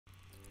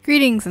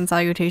Greetings and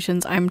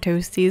salutations, I'm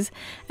Toasties,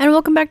 and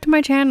welcome back to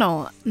my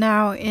channel.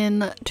 Now,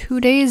 in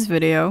today's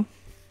video,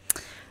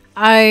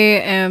 I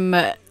am,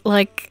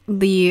 like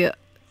the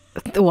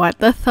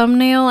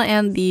thumbnail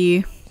and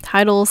the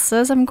title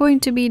says, I'm going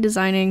to be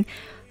designing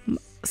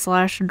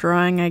slash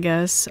drawing, I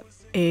guess,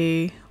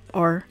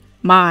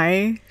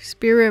 my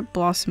Spirit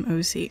Blossom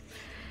OC.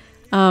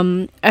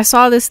 I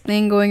saw this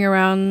thing going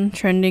around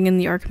trending in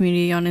the art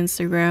community on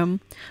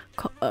Instagram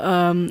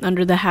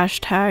under the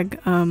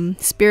hashtag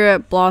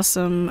Spirit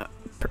Blossom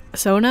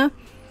Persona,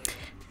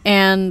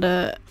 and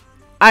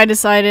I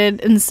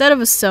decided instead of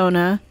a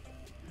Sona,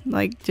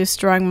 like just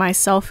drawing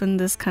myself in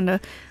this kind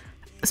of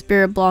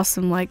Spirit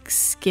Blossom like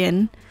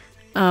skin,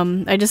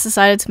 I just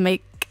decided to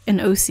make an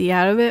OC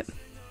out of it,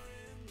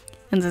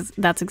 and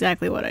that's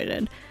exactly what I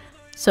did.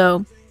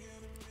 So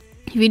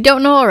if you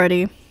don't know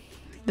already,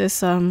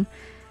 this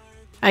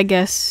I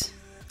guess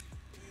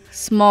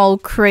small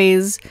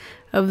craze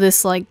of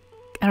this, like,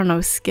 I don't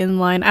know, skin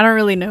line, I don't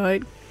really know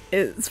it.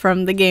 It's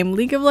from the game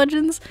League of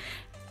Legends,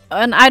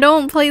 and I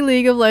don't play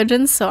League of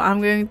Legends, so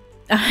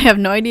I have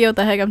no idea what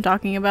the heck I'm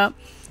talking about,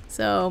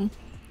 so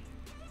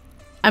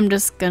I'm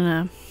just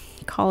gonna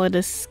call it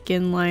a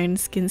skin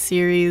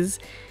series.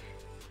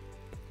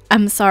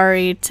 I'm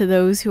sorry to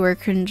those who are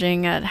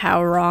cringing at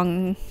how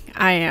wrong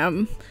I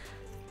am,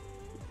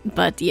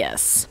 but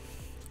yes.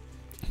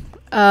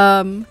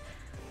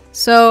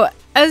 So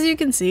as you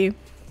can see,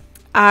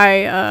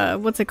 I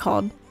what's it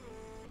called?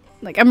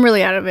 Like, I'm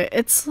really out of it.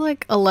 It's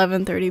like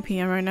 11:30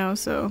 p.m. right now,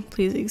 so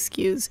please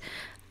excuse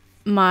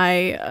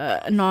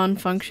my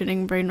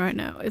non-functioning brain right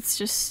now. It's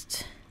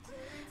just,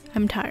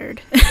 I'm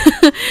tired.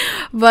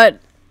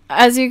 But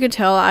as you could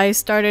tell, I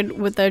started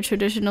with a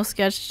traditional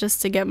sketch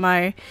just to get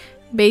my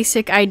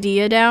basic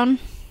idea down.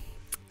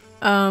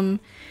 And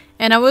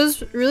I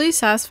was really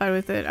satisfied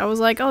with it. I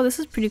was like, oh, this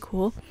is pretty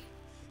cool.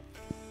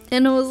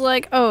 And it was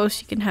like, oh,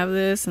 she can have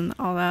this and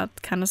all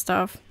that kind of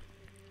stuff.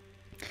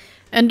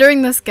 And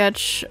during the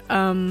sketch,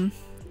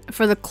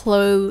 for the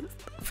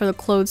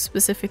clothes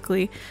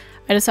specifically,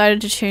 I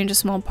decided to change a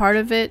small part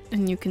of it,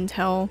 and you can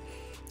tell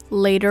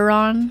later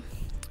on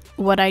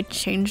what I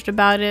changed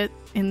about it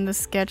in the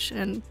sketch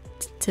and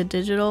to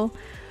digital.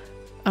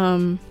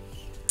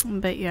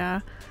 But yeah,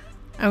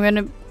 I'm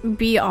gonna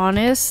be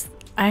honest,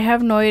 I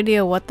have no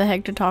idea what the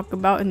heck to talk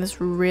about in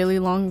this really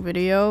long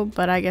video,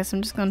 but I guess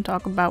I'm just gonna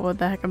talk about what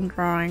the heck I'm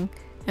drawing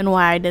and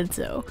why I did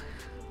so.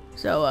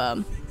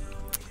 So,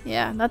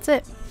 yeah, that's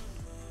it.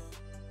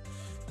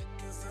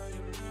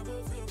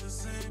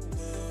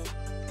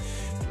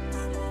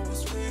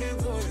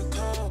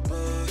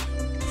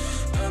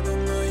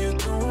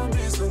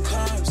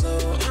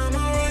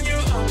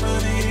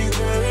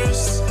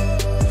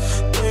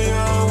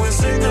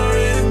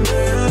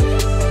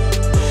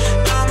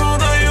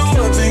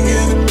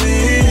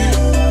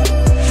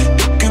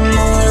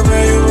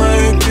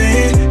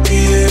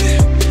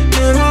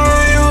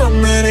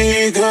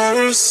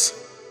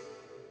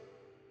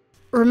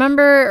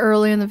 Remember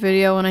early in the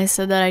video when I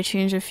said that I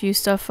changed a few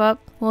stuff up?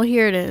 Well,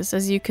 here it is.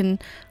 As you can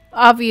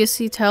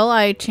obviously tell,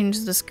 I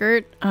changed the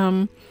skirt.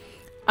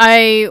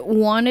 I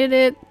wanted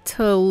it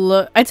to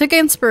look... I took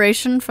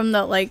inspiration from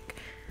that, like...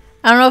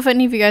 I don't know if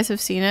any of you guys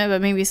have seen it,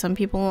 but maybe some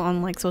people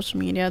on, like, social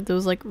media.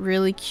 Those, like,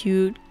 really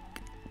cute,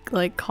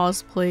 like,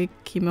 cosplay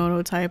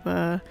kimono type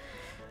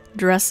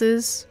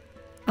dresses.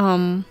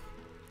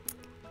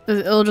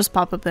 It'll just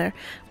pop up there,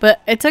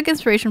 but I took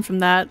inspiration from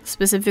that,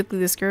 specifically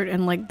the skirt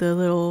and like the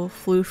little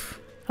floof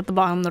at the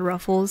bottom, the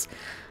ruffles.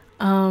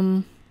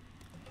 I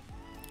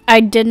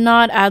did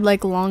not add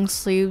like long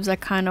sleeves. I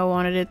kind of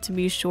wanted it to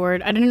be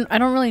short. I don't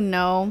really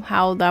know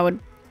how that would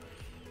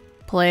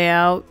play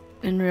out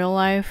in real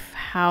life.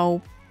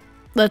 How,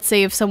 let's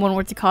say if someone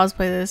were to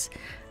cosplay this,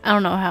 I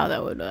don't know how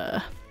that would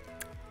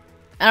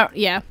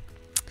yeah,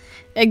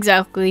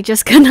 exactly,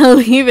 just gonna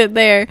leave it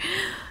there.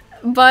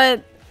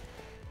 But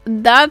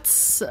that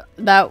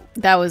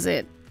was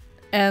it,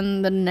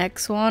 and the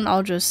next one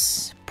I'll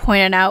just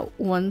point it out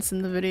once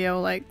in the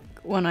video, like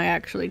when I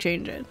actually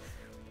change it.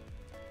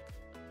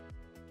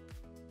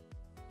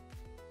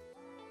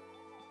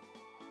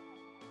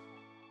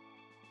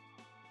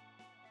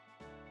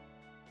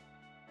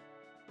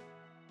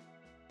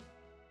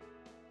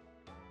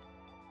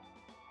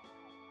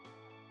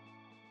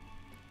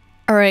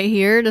 Alright,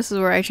 here, this is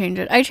where I changed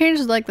it. I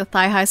changed like the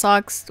thigh-high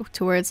socks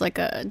to where it's like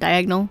a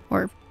diagonal,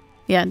 or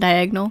yeah,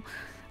 diagonal,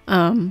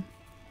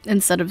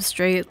 instead of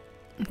straight,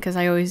 because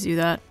I always do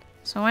that.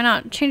 So why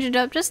not change it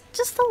up just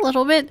a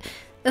little bit?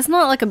 It's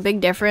not like a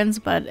big difference,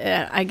 but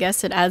I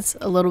guess it adds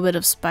a little bit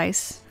of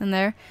spice in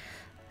there.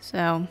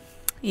 So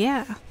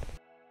yeah.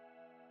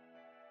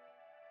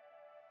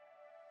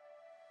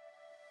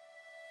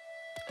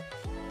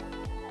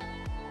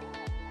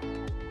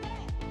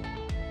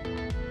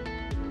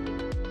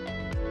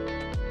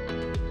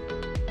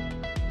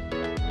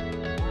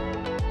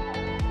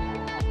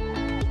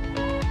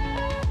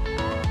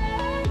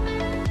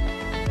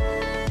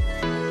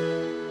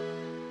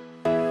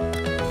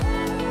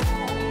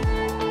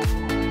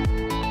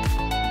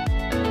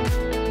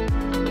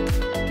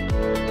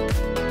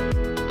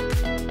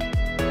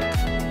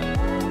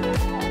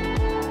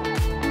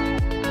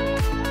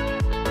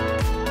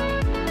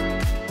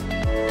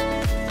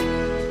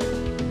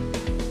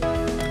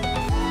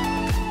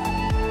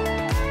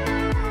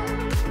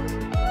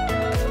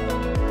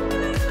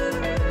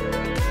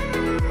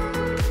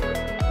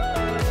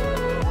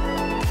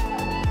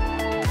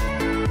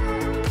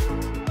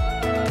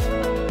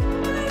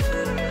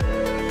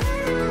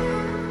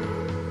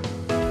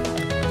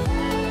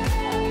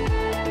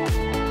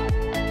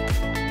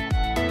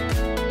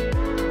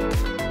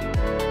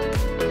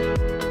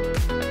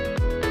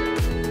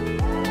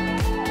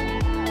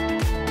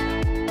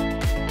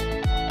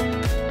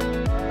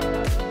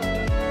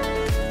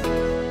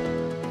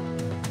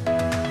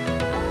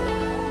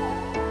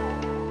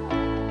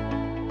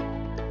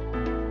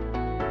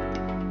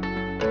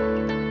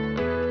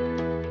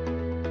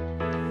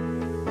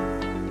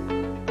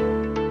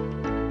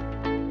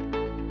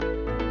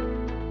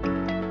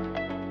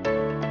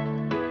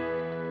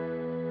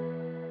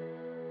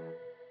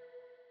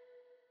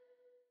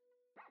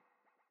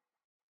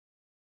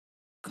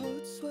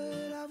 Cold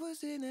sweat, I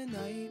was in a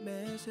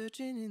nightmare,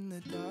 searching in the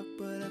dark,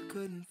 but I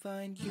couldn't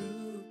find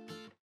you.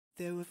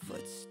 There were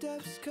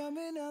footsteps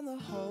coming down the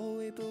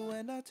hallway, but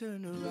when I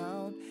turned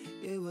around,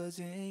 it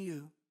wasn't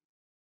you.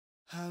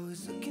 I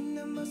was looking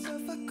at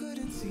myself, I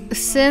couldn't see.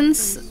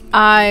 Since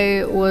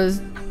I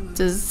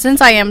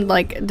am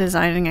like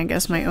designing, I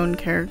guess, my own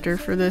character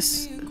for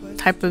this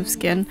type of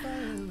skin,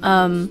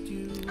 I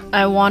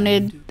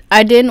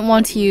didn't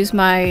want to use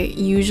my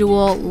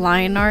usual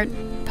line art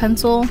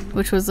pencil,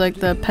 which was like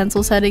the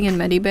pencil setting in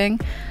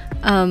Medibang.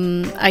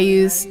 I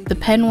used the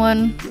pen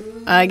one.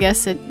 I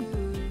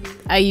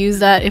use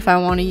that if I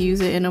want to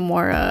use it in a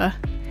more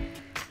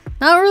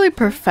not really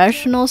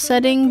professional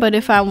setting, but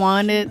if I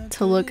want it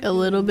to look a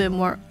little bit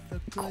more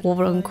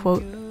quote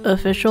unquote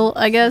official,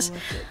 I guess.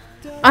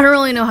 I don't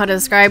really know how to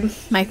describe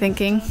my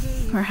thinking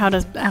or I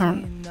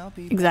don't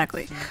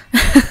exactly.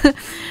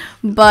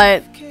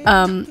 But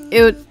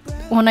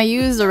when I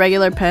use a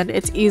regular pen,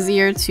 it's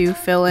easier to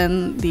fill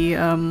in the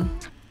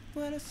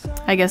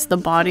I guess the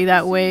body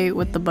that way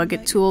with the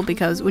bucket tool,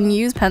 because when you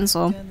use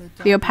pencil,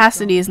 the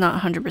opacity is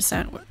not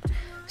 100%.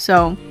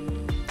 So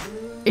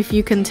if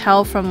you can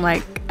tell from,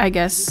 like, I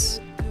guess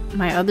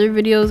my other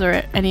videos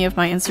or any of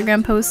my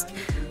Instagram posts,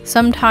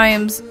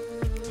 sometimes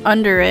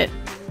under it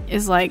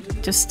is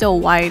like just still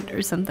white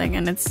or something,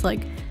 and it's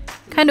like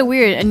kind of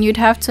weird, and you'd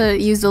have to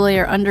use the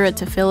layer under it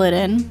to fill it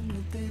in,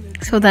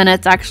 so then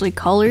it's actually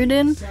colored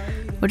in,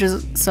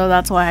 so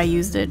that's why I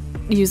used a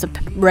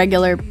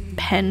regular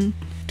pen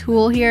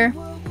tool here,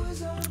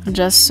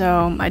 just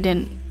so I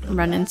didn't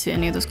run into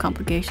any of those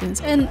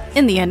complications, and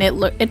in the end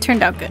it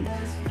turned out good.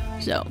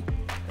 So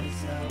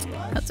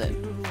that's it.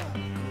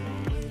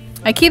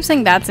 I keep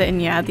saying that's it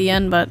and yeah at the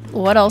end, but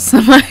what else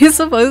am I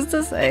supposed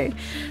to say?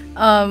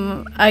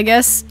 I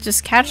guess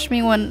just catch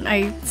me when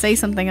I say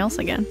something else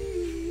again.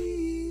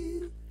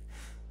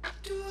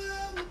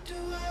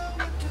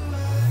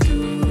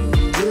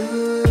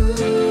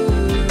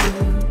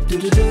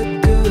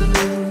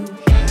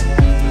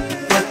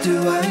 What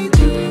do I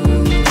do?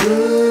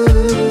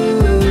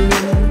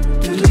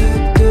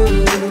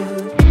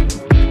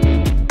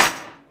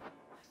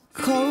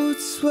 Cold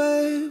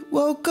sweat,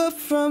 woke up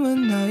from a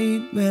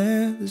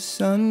nightmare. The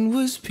sun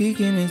was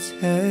peeking its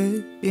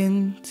head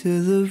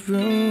into the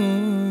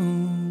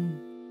room.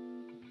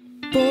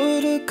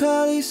 Border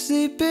collie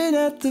sleeping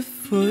at the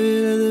foot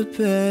of the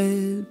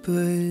bed,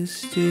 but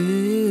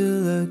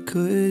still I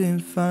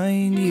couldn't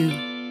find you.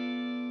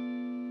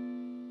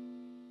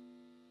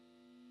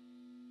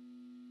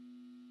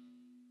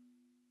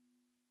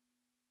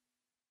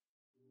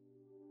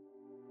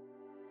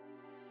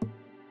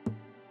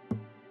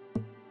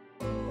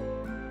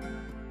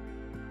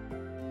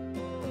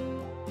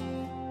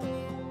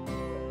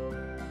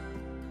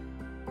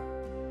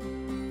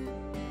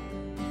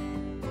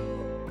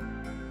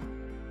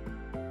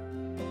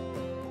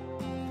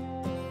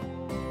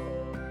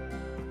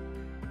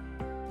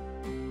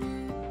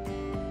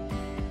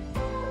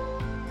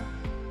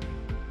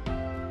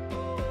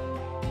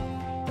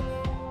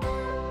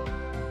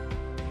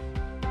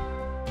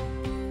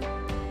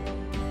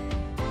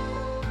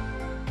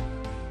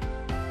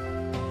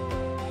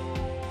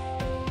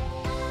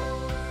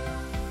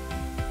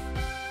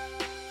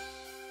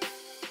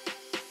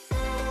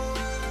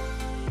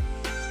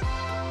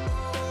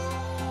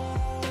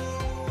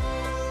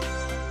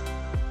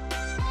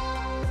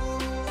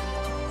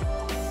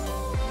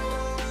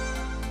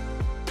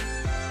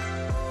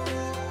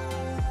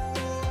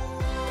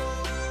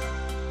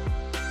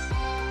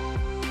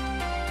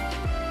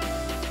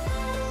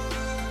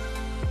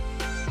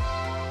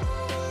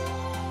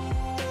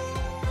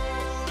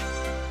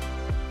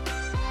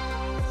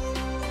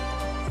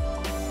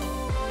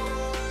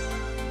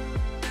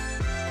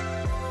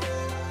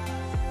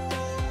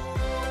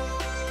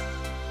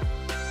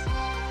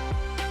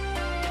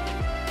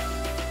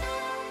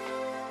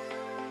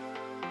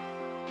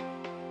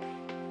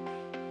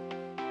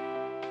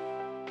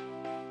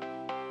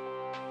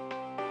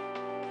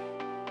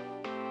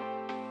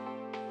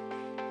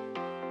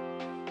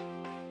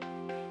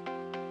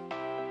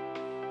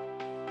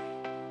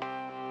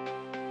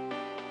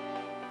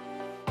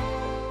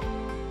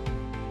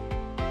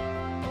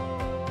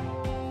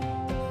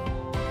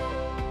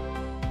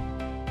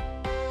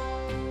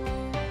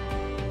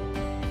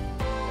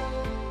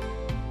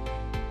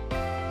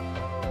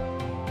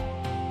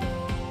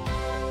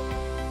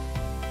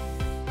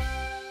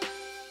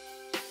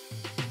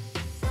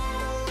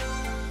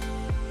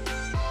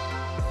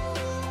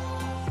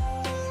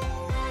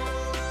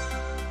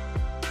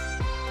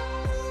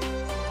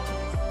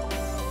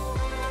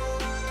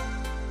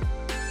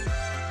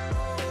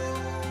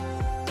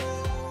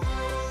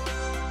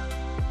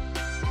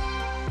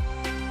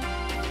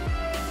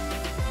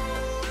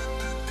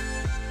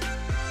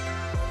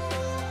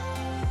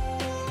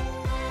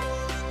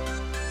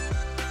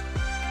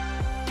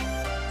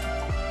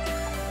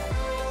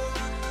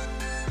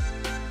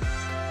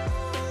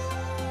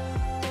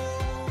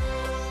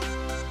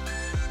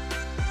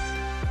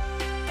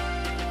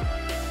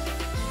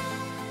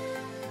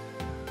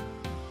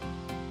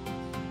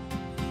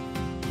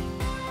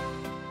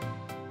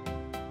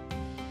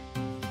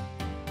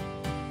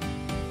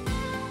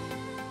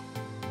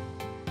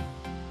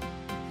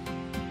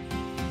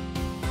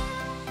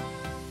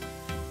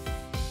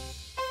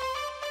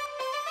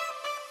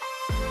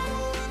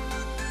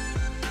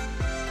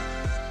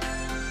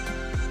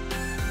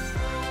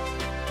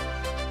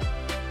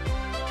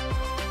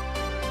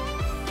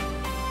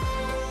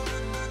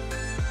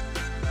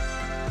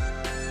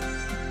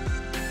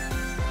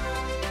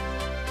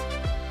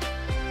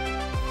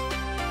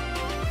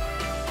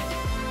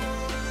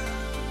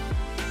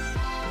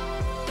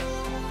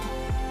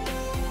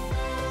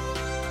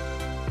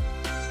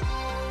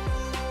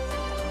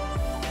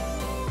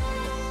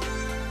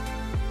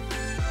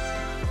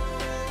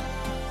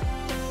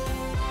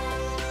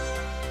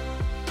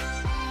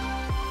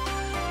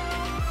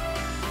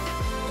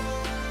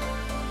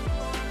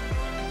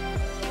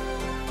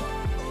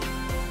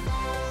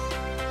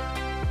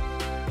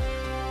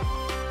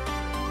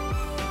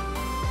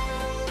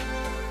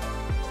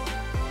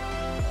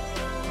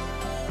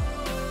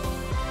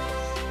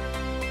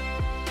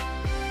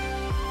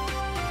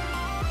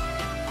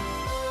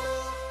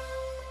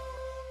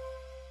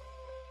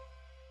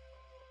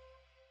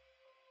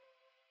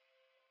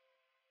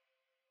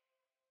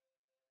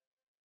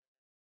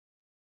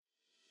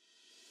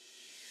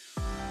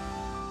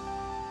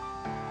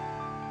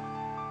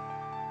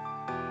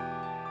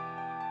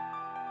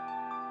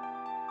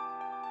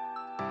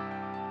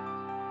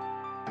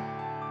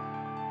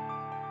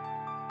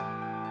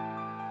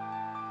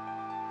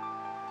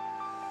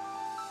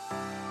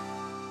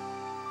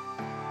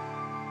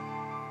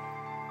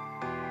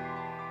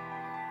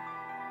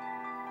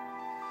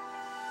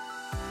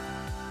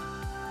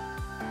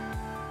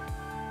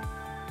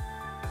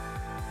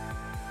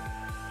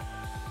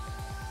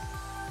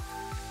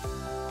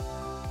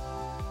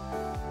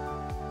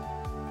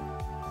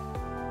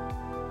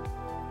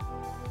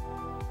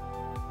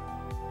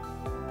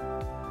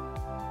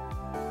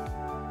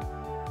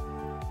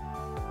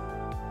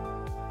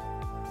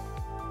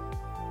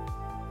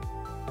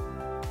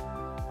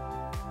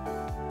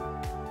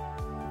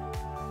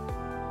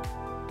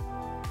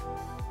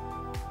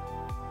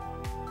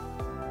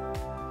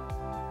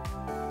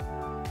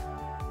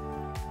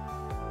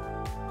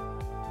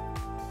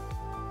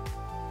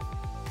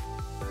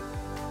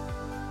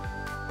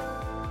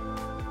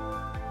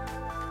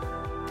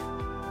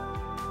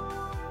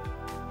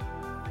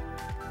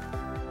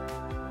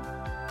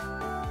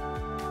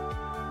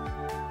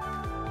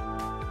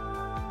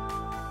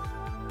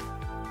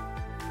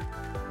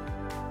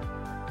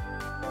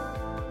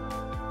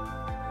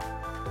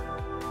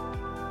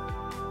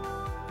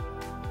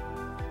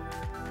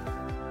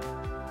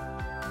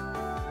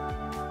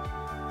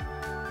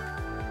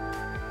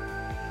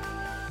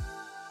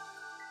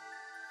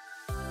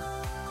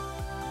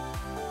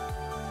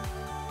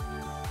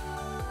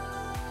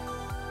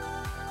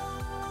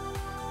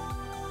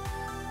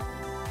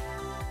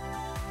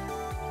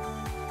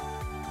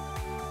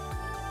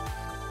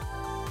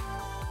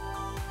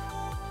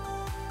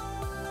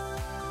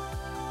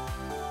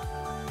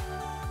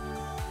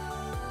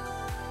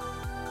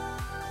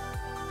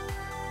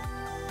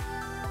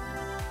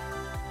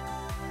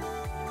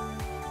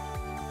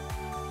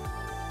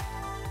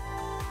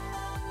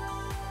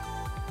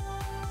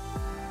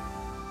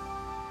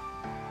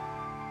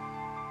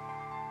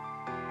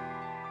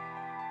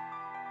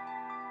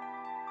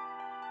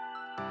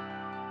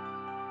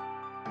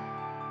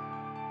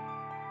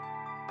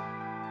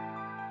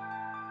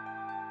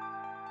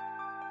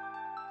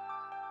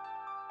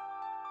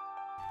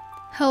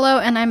 Hello,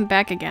 and I'm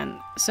back again.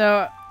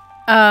 So,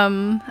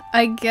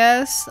 I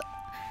guess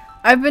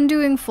I've been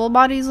doing full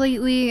bodies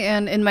lately,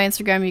 and in my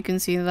Instagram you can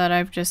see that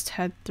I've just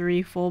had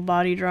 3 full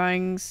body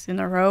drawings in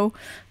a row,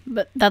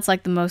 but that's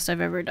like the most I've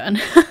ever done.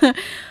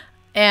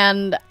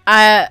 And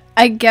I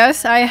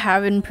guess I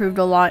have improved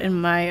a lot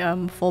in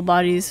my full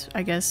bodies,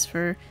 I guess,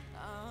 for,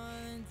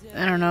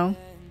 I don't know,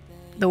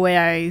 the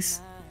way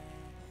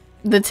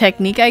the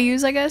technique I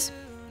use, I guess.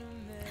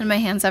 And my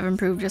hands have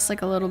improved just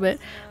like a little bit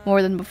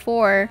more than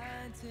before.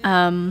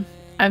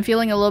 I'm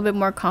feeling a little bit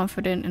more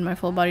confident in my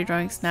full body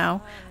drawings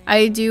now.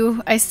 I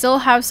still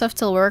have stuff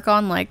to work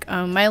on, like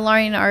my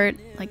line art,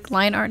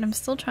 I'm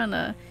still trying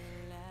to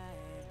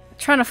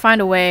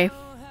find a way.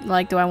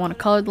 Like, do I want to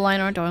color the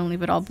line art? Do I want to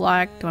leave it all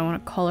black? Do I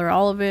want to color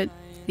all of it?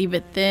 Leave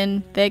it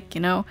thin, thick,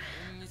 you know?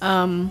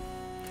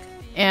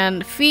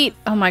 And feet,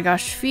 oh my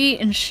gosh,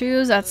 feet and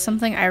shoes, that's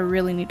something I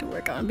really need to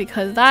work on,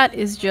 because that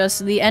is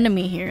just the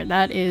enemy here.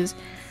 That is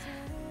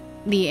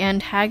the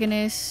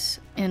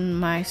antagonist in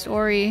my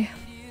story,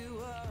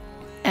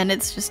 and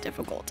it's just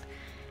difficult.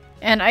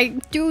 And I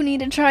do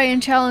need to try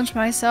and challenge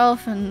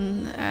myself,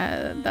 and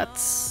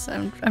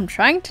I'm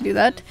trying to do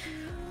that.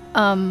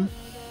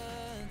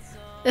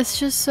 It's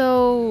just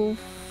so,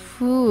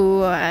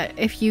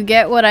 if you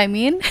get what I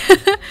mean.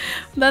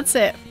 That's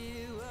it.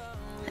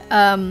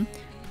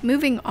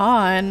 Moving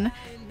on,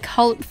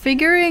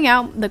 figuring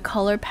out the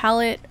color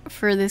palette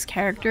for this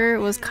character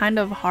was kind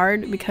of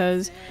hard,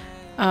 because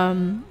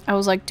I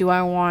was like, do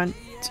I want,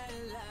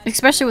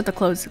 especially with the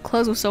clothes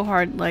was so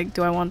hard, like,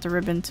 do I want the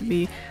ribbon to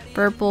be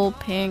purple,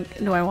 pink,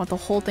 do I want the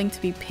whole thing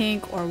to be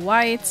pink or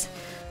white?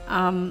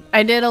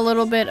 I did a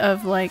little bit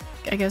of, like,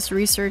 I guess,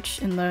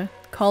 research in the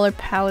color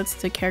palettes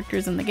the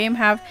characters in the game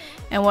have,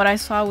 and what I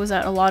saw was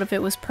that a lot of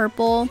it was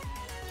purple.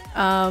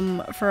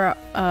 For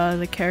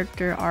the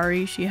character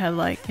Ari, she had,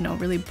 like, you know,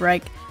 really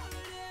bright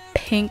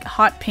pink,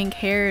 hot pink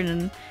hair,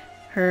 and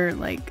her,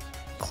 like,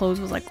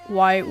 clothes was like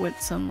white with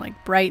some like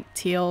bright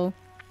teal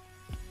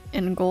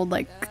and gold,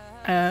 like,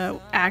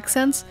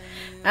 accents.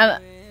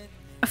 And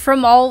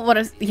from all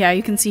yeah,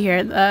 you can see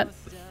here that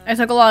I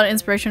took a lot of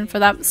inspiration for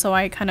that, so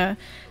I kind of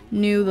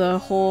knew the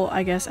whole,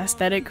 I guess,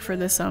 aesthetic for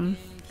this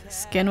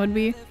skin would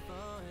be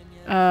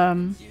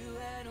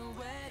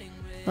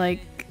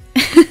like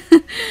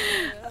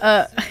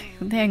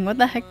dang, what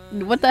the heck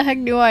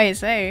do I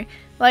say?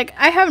 Like,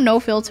 I have no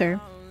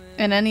filter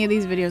in any of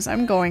these videos.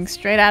 I'm going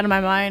straight out of my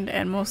mind,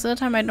 and most of the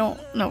time I don't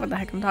know what the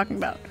heck I'm talking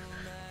about.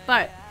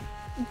 But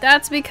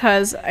that's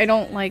because I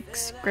don't like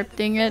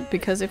scripting it,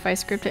 because if I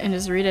script it and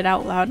just read it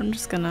out loud, I'm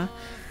just gonna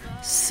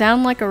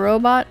sound like a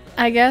robot,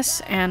 I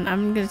guess, and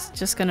I'm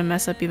just gonna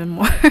mess up even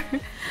more.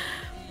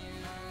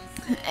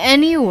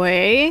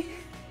 Anyway,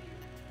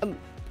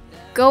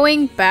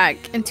 going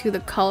back into the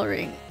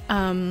coloring,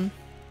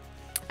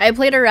 I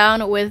played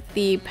around with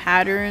the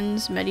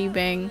patterns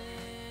Medibang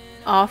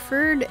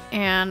offered,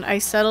 and I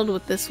settled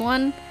with this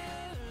one.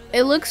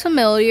 It looks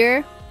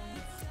familiar,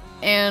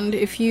 and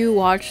if you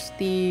watch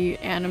the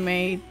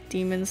anime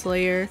Demon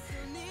Slayer,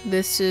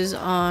 this is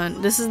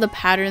the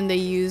pattern they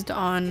used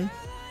on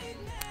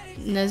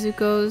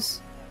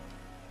Nezuko's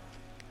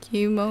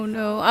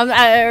kimono.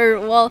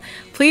 Well,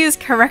 please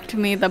correct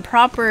me, the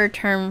proper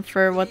term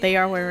for what they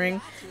are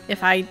wearing,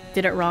 if I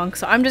did it wrong.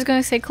 So I'm just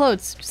gonna say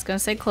clothes.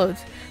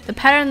 The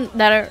pattern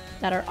that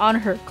are on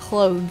her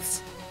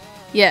clothes.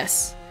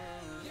 Yes.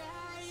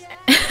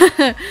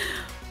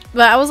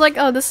 But I was like,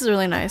 oh, this is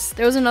really nice.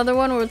 There was another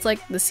one where it's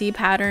like the C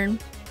pattern.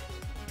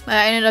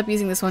 I ended up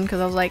using this one because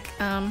I was like,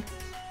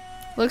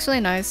 looks really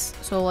nice,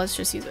 so let's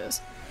just use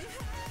this.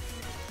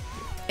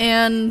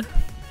 And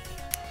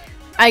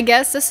I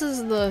guess this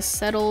is the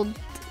settled,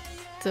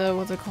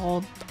 what's it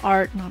called?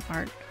 Art.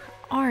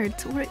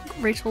 What,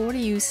 Rachel, what are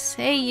you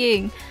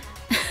saying?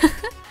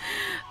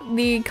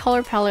 The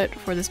color palette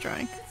for this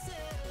drawing.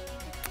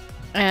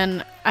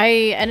 And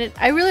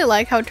I really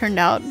like how it turned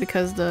out,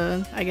 because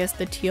I guess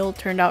the teal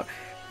turned out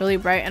really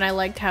bright, and I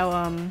liked how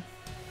I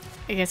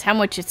guess how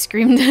much it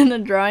screamed in the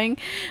drawing,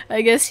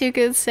 I guess you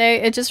could say.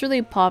 It just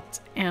really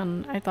popped,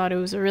 and I thought it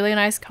was a really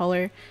nice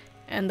color,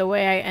 and the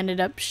way I ended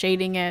up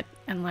shading it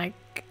and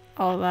like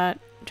all that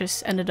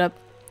just ended up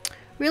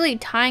really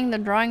tying the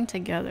drawing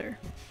together.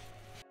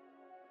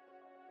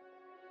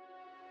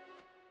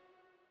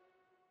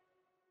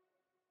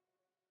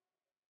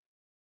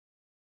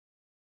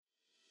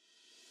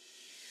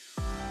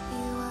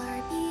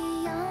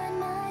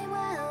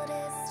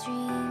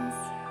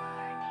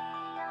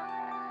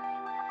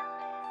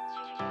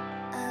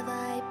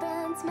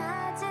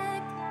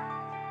 Magic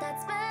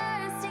that's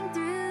bursting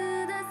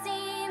through the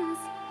seams.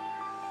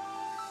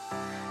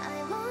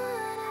 I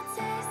want a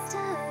taste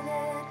of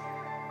it.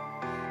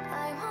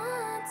 I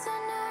want to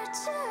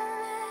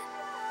nurture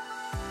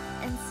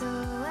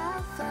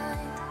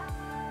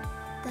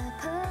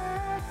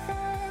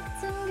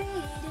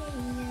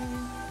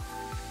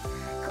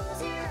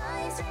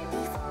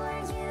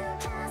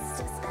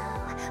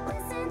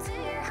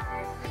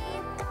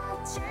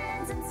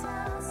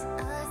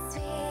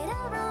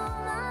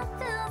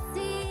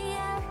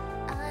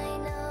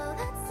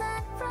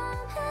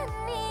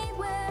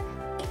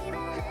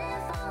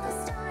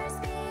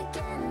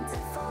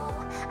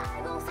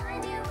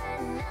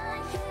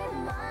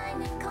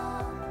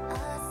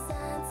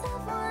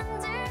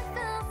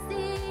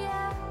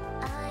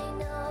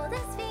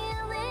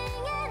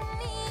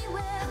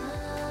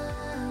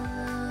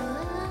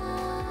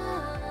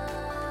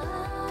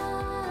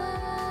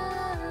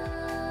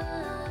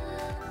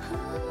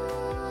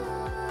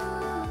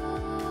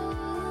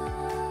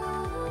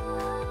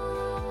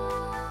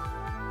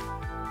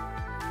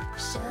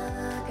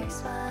sugar,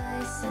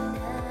 spice, and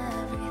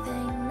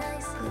everything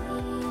nice,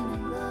 clean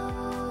and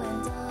glow,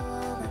 and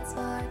all that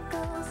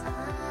sparkles. I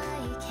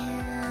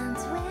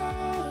can't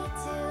wait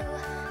to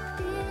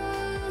be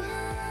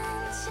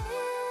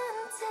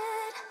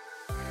enchanted.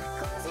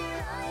 Close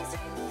your eyes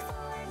right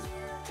before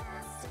you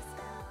cast a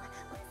spell.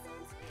 Listen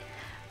to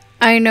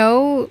I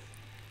know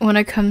when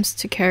it comes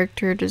to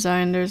character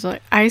design, there's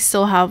like, I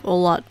still have a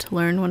lot to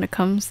learn when it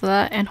comes to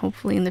that, and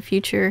hopefully in the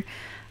future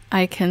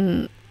I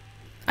can,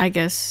 I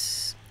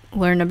guess,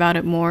 learn about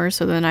it more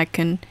so then I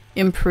can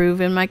improve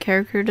in my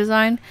character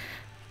design.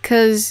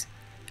 Because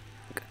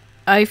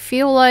I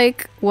feel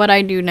like what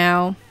I do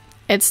now,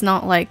 it's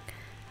not like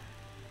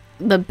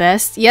the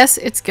best. Yes,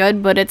 it's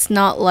good, but it's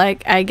not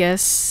like, I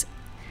guess,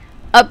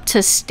 up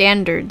to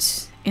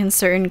standards in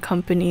certain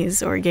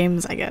companies or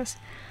games, I guess.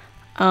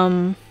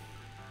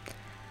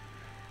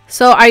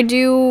 So I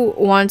do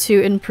want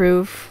to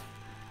improve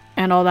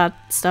and all that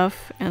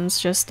stuff, and it's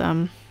just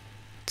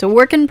it's a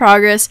work in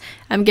progress.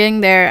 I'm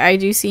getting there. I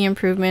do see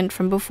improvement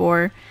from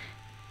before,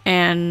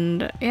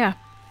 and yeah.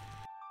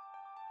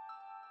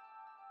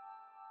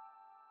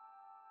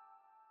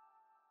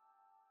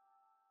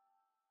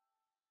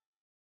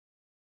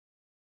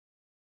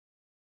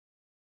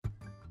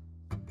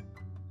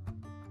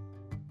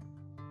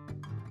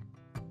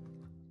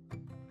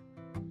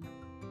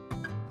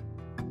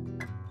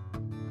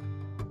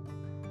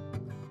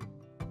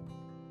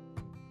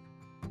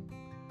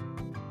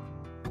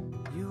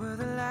 You were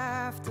the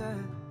laughter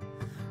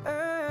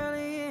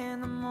early in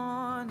the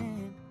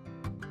morning,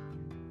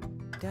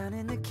 down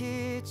in the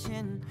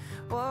kitchen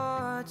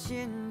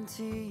watching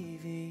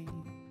TV.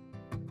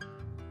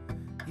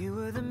 You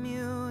were the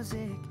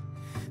music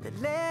that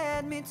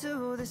led me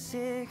to the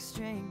sixth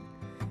string,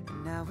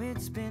 and now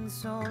it's been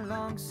so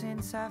long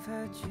since I've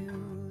heard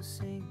you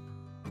sing.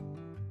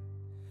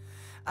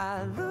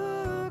 I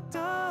looked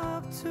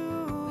up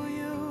to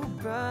you,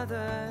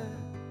 brother,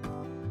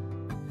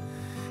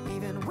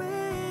 even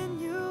when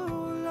you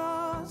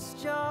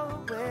lost your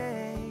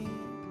way.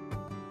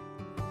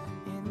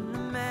 In the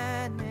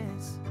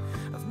madness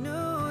of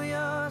New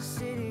York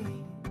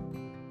City,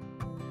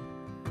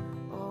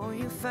 oh,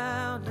 you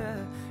found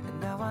her, and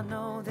now I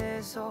know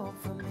there's hope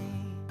for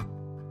me.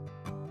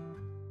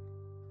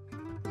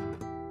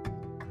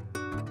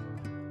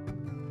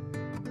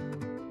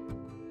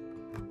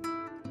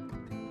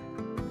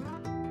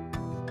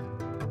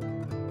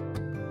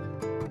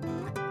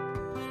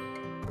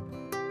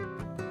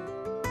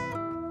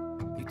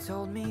 You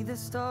told me the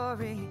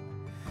story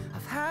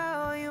of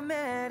how you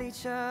met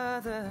each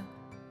other.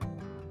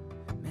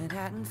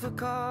 Manhattan for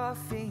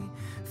coffee,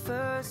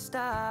 first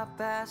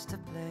stop Astor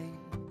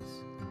Place.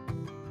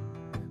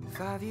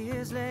 5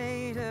 years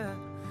later,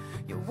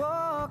 you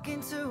walk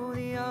into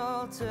the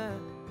altar,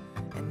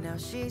 and now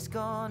she's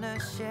gonna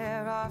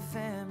share our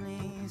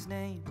family's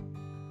name.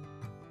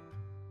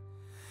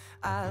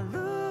 I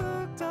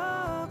looked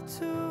up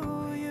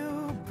to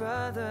you,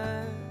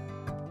 brother,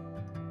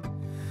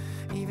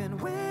 even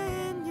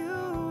when you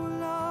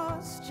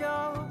lost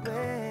your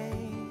way.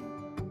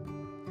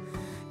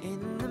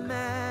 In the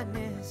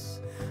madness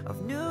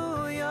of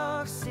New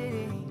York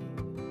City,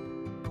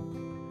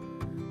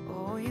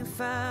 oh, you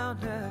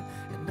found her,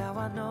 and now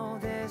I know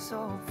there's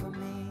hope for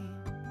me.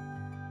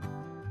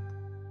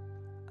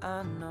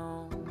 I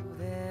know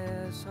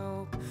there's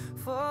hope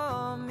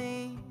for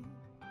me.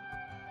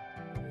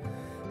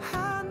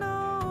 I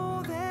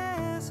know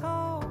there's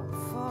hope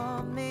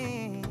for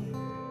me.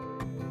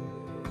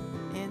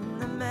 In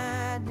the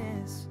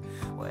madness,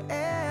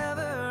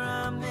 wherever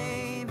I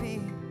may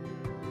be,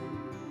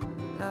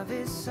 love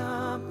is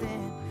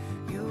something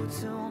you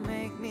two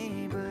make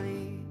me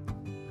believe.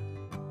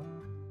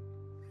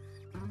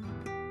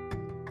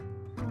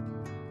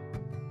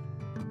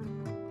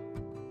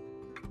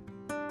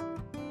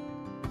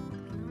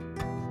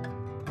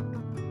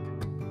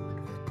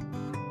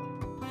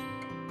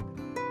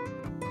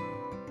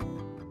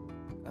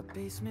 A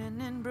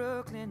basement in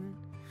Brooklyn,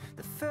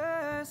 the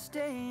first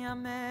day I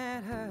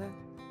met her,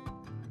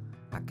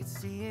 I could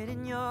see it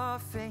in your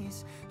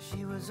face.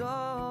 She was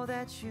all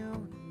that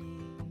you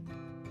need.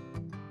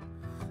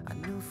 I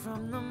knew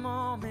from the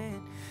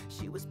moment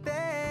she was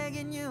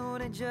begging you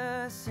to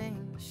just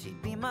sing.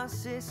 She'd be my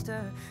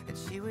sister, and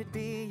she would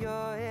be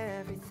your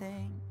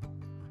everything.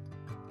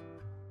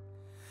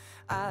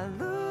 I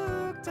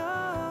looked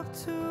up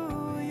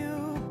to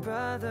you,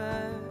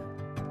 brother,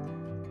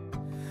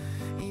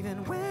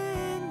 even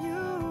when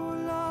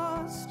you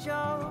lost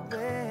your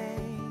way.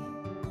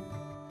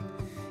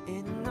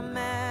 In the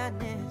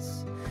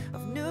madness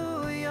of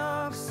New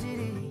York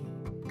City,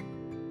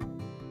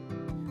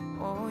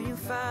 oh, you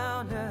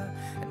found her,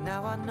 and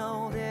now I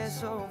know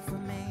there's hope for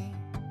me.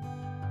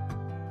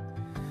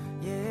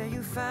 Yeah,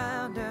 you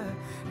found her,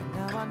 and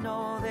now I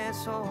know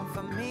there's hope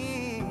for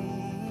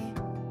me.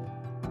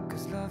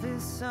 'Cause love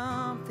is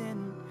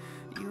something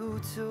you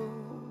two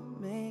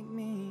make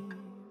me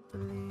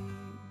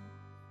believe.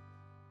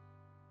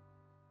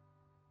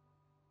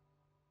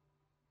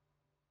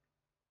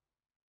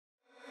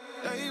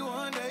 Day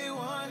one,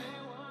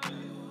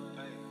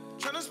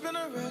 spend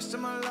the rest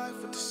of my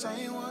life with the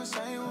same one,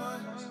 same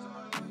one.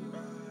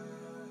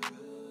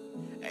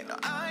 Ain't no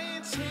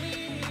INT.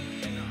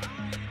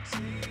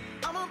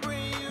 I'ma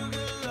bring you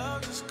good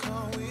love, just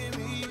come with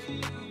me.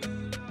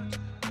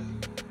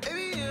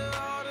 Baby, you're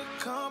all the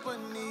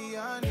company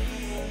I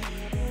need.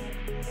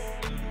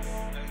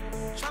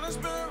 Tryna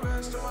spend the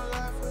rest of my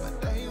life with my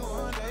day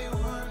one, day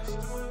one.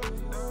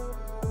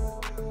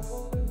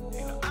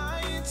 Ain't no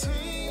INT.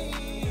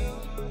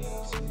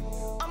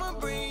 I'ma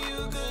bring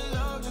you good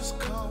love, just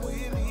come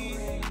with me.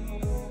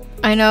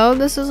 I know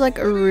this is like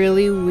a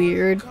really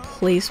weird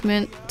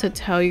placement to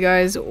tell you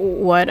guys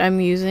what I'm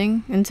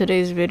using in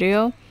today's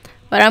video,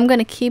 but I'm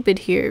gonna keep it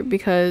here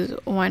because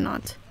why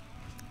not?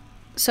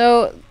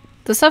 So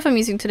the stuff I'm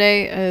using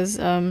today is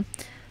the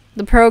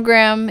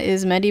program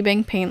is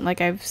Medibang Paint,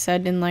 like I've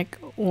said in like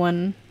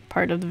one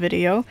part of the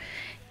video,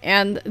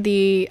 and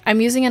I'm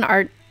using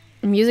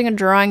a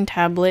drawing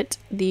tablet,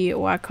 the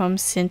Wacom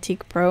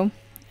Cintiq Pro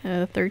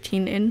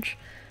 13-inch.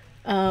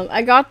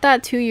 I got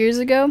that 2 years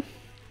ago,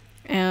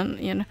 and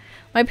you know,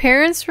 my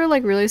parents were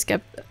like really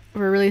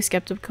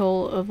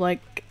skeptical of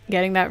like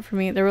getting that for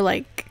me. They were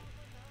like,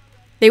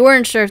 they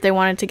weren't sure if they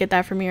wanted to get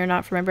that for me or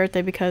not for my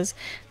birthday because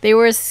they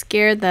were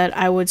scared that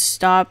I would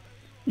stop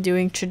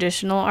doing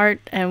traditional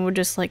art and would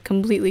just like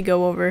completely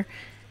go over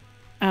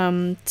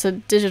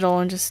to digital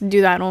and just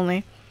do that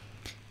only.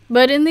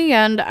 But in the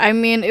end, I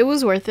mean, it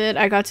was worth it.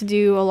 I got to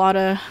do a lot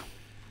of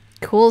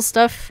cool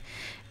stuff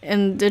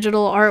in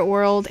digital art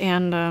world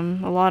and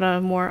a lot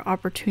of more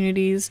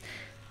opportunities.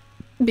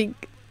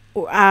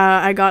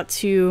 I got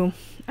to,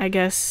 I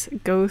guess,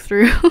 go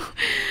through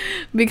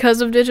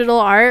because of digital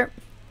art.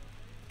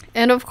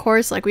 And of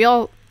course, like we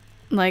all,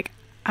 like,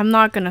 I'm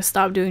not gonna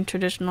stop doing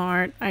traditional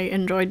art. I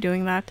enjoyed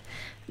doing that.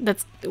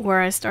 That's where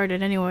I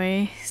started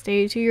anyway.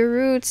 Stay to your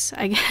roots,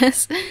 I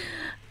guess.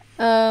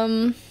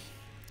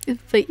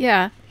 But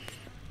yeah,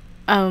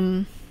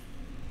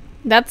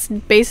 that's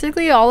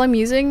basically all I'm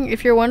using.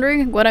 If you're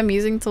wondering what I'm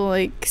using to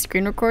like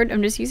screen record,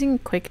 I'm just using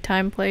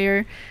QuickTime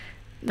Player.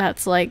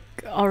 That's like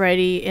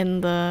already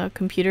in the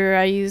computer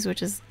I use,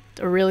 which is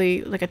a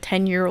really like a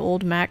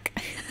 10-year-old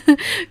Mac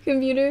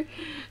computer.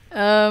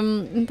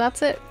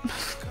 That's it.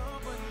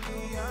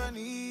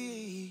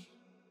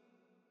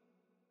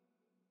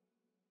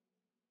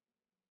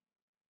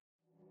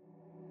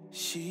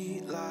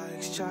 She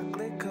likes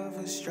chocolate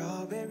covered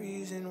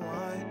strawberries and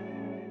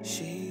wine.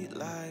 She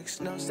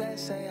likes notes that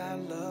say I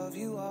love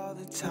you all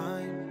the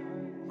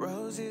time.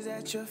 Roses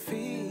at your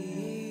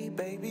feet,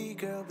 baby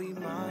girl be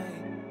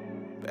mine.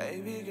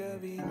 Baby girl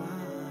be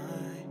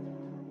mine.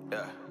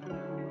 Yeah,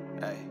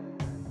 hey.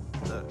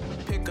 Look,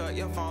 pick up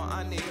your phone,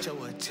 I need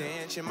your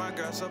attention. My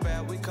girl so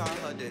bad we call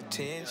her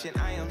detention.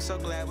 I am so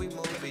glad we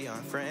moved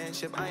beyond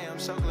friendship. I am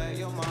so glad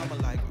your mama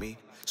like me.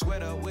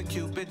 Sweat up with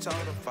Cupid, told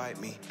him fight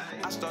me.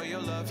 I stole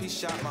your love, he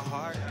shot my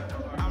heart.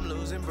 I'm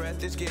losing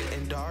breath, it's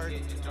getting dark.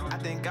 I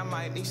think I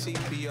might need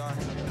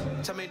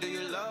CPR. Tell me, do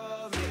you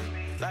love me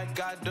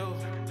like I do?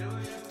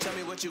 Tell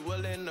me what you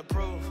willing to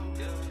prove,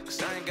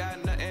 cause I ain't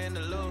got nothing to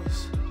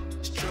lose.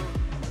 It's true,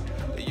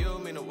 you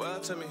mean the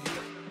world to me.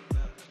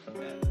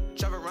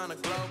 Travel around the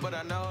globe, but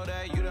I know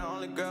that you the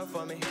only girl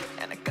for me.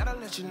 And I gotta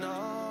let you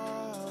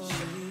know,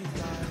 she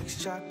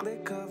likes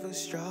chocolate covered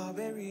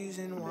strawberries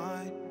and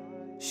wine.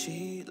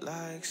 She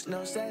likes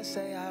notes that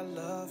say I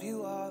love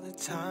you all the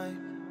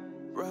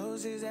time.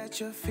 Roses at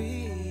your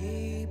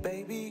feet,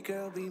 baby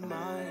girl be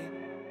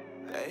mine.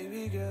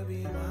 Baby girl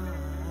be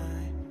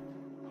mine.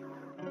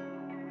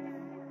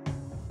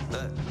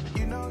 Look,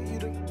 you know you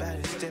the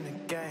baddest in the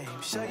game.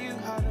 Show you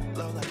how to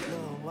blow like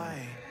Lil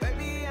Wayne.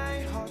 Baby, I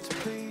ain't hard to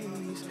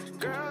please.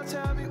 Girl,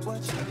 tell me what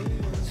you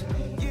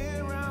need.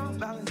 Year-round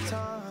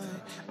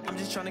Valentine. I'm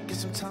just trying to get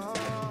some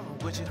time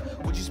with you.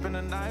 Would you spend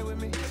the night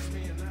with me?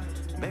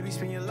 Maybe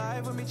spend your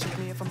life with me. Check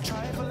me if I'm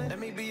trifling. Let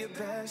me be your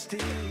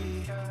bestie.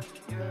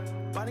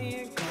 Body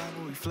and car,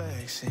 but we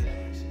flexing.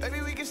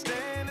 Baby, we can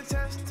stand the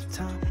test of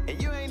time.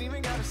 And you ain't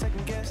even got a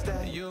second guess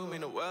that you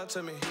mean the world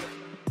to me.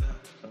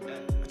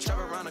 I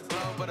travel around the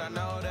globe, but I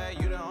know that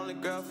you the only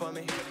girl for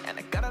me. And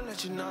I gotta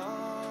let you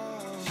know,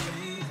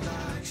 she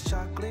likes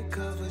chocolate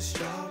covered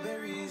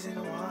strawberries and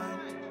wine.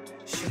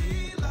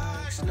 She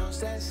likes notes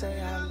that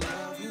say I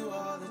love you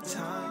all the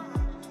time.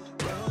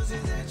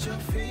 Roses at your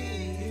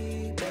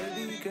feet,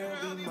 baby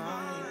girl be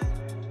mine.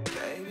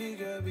 Baby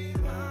girl be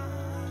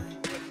mine.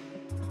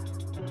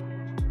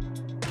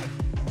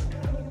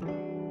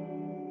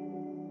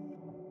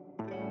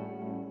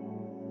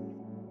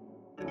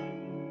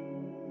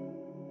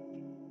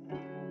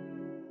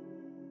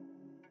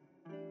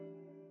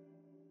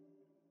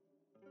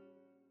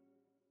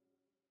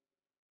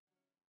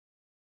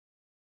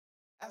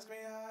 Ask me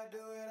how I do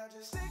it, I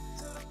just stick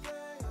to the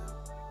plan.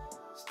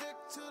 Stick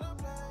to the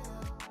plan.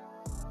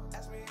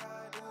 Ask me how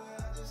I do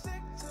it, I just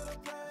stick to the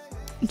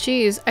plan.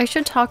 Jeez, I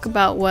should talk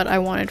about what I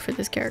wanted for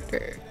this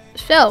character.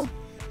 So,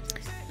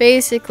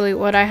 basically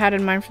what I had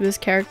in mind for this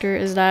character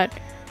is that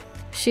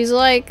she's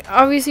like,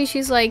 obviously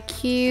she's like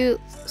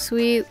cute,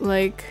 sweet,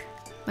 like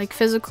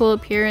physical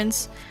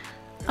appearance.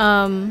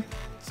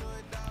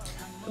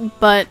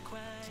 but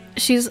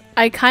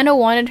I kind of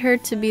wanted her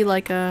to be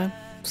like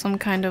some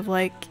kind of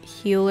like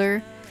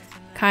healer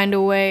kind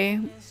of way,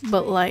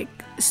 but like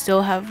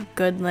still have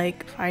good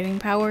like fighting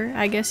power,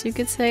 I guess you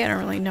could say. I don't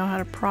really know how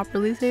to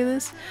properly say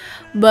this,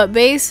 but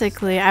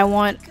basically I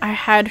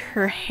had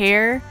her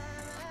hair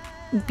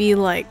be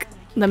like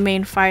the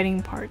main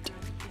fighting part.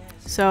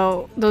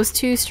 So those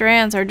 2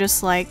 strands are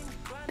just like,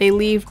 they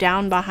leave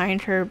down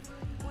behind her,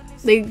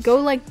 they go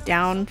like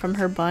down from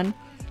her bun,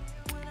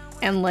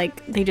 and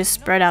like they just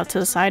spread out to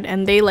the side,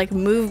 and they like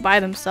move by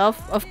themselves.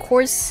 Of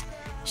course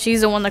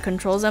she's the one that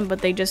controls them, but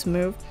they just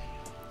move.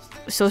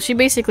 So she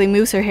basically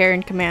moves her hair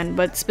in command,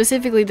 but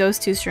specifically those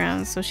 2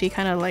 strands, so she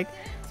kind of like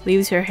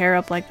leaves her hair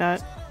up like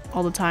that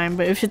all the time.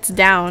 But if it's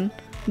down,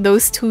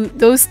 those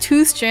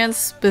two strands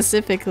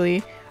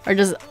specifically are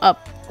just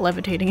up,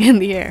 levitating in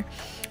the air,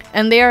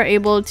 and they are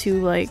able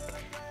to like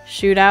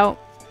shoot out,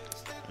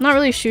 not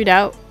really shoot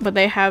out, but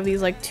they have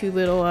these like 2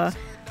 little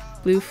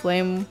blue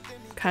flame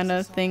kind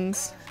of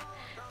things.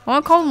 I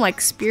want to call them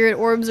like spirit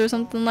orbs or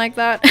something like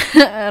that.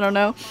 I don't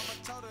know.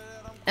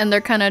 And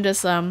they're kind of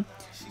just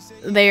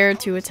there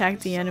to attack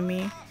the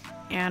enemy,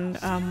 and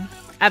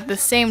at the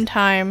same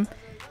time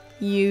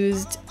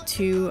used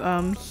to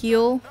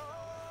heal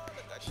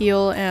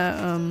your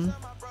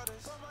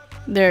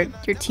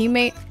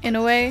teammate in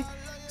a way.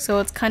 So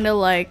it's kind of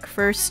like,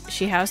 first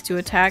she has to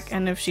attack,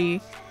 and if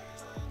she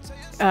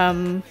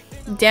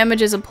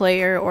damages a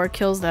player or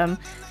kills them,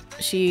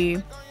 she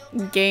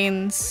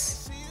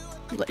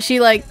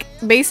like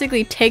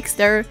basically takes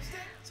their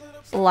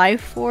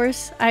life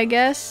force, I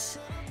guess,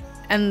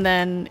 and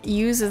then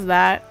uses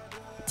that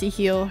to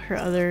heal her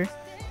other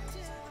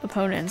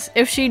opponents.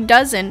 If she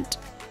doesn't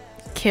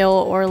kill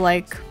or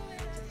like,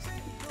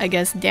 I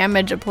guess,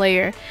 damage a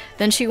player,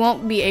 then she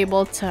won't be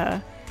able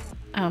to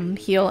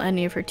heal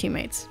any of her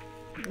teammates.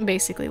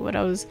 Basically what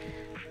I was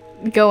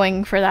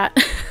going for that.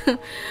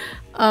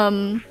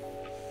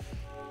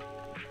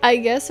 I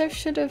guess I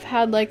should have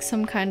had like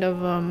some kind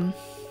of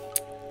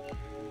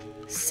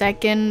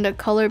second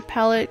color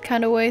palette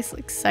kind of way, so,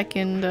 like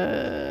second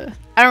I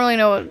don't really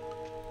know what,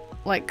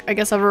 like, I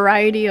guess a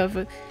variety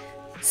of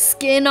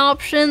skin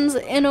options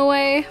in a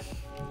way,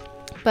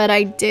 but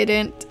I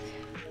didn't,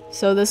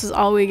 so this is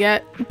all we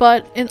get.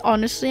 But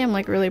honestly, I'm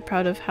like really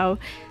proud of how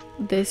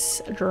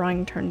this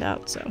drawing turned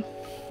out. So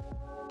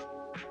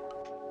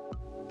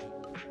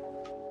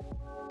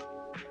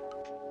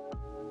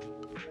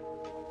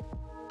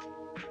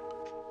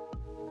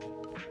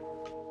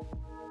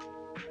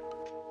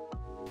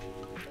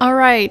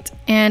alright,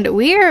 and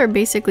we are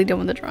basically done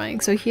with the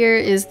drawing. So here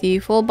is the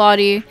full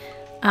body.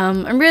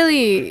 I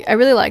really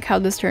like how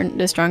this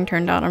drawing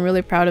turned out. I'm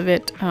really proud of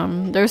it.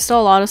 There's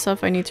still a lot of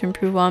stuff I need to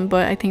improve on,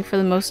 but I think for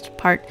the most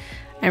part,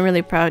 I'm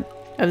really proud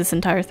of this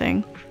entire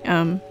thing.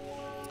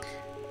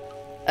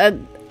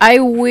 I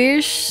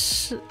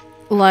wish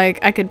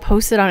like I could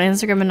post it on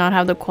Instagram and not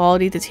have the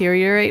quality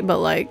deteriorate, but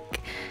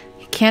like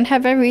you can't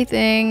have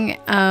everything.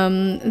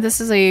 This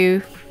is a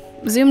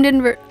zoomed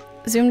in, more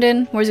zoomed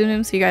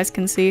in, so you guys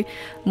can see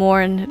more,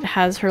 and it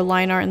has her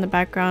line art in the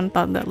background.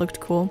 Thought that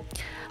looked cool.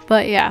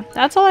 But yeah,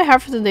 that's all I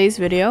have for today's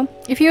video.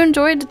 If you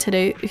enjoyed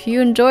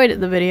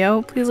the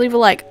video, please leave a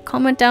like,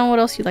 comment down what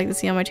else you'd like to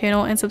see on my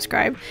channel, and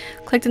subscribe.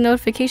 Click the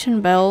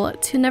notification bell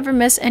to never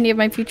miss any of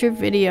my future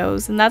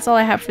videos. And that's all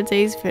I have for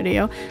today's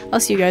video. I'll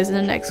see you guys in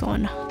the next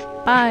one.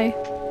 Bye!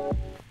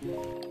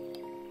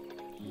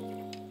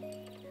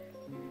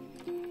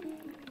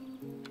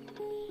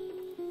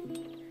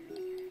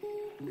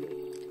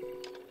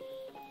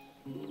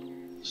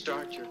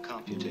 Start your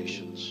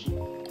computations.